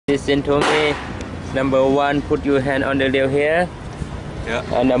listen to me. Number 1, put your hand on the rail here.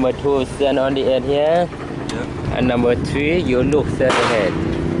 Yeah. And number 2, stand on the edge here. Yeah. And number 3, you look straight ahead.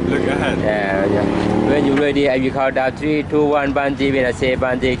 Look ahead. Yeah. When you're ready, I will count down 3, 2, 1, bungee. When I say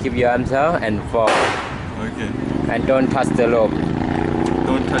bungee, keep your arms out and fall. Okay. And don't touch the rope.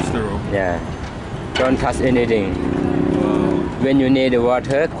 Don't touch the rope. Yeah. Don't touch anything. Wow. When you need the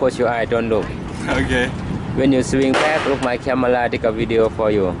water, close your eye, don't look. Okay. When you swing back, look my camera, take a video for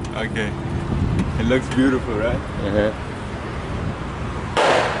you. Okay. It looks beautiful, right?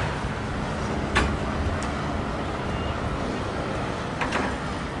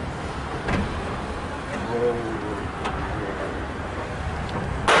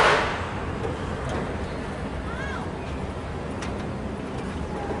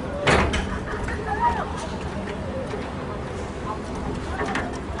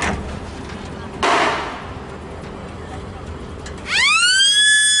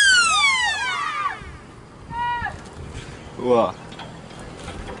 Wow.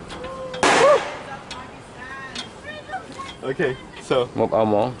 Okay, so Một ao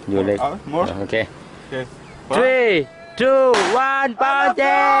more, you leg. more? Okay. Okay. 3, 2, 1,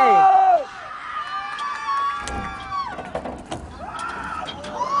 bungee!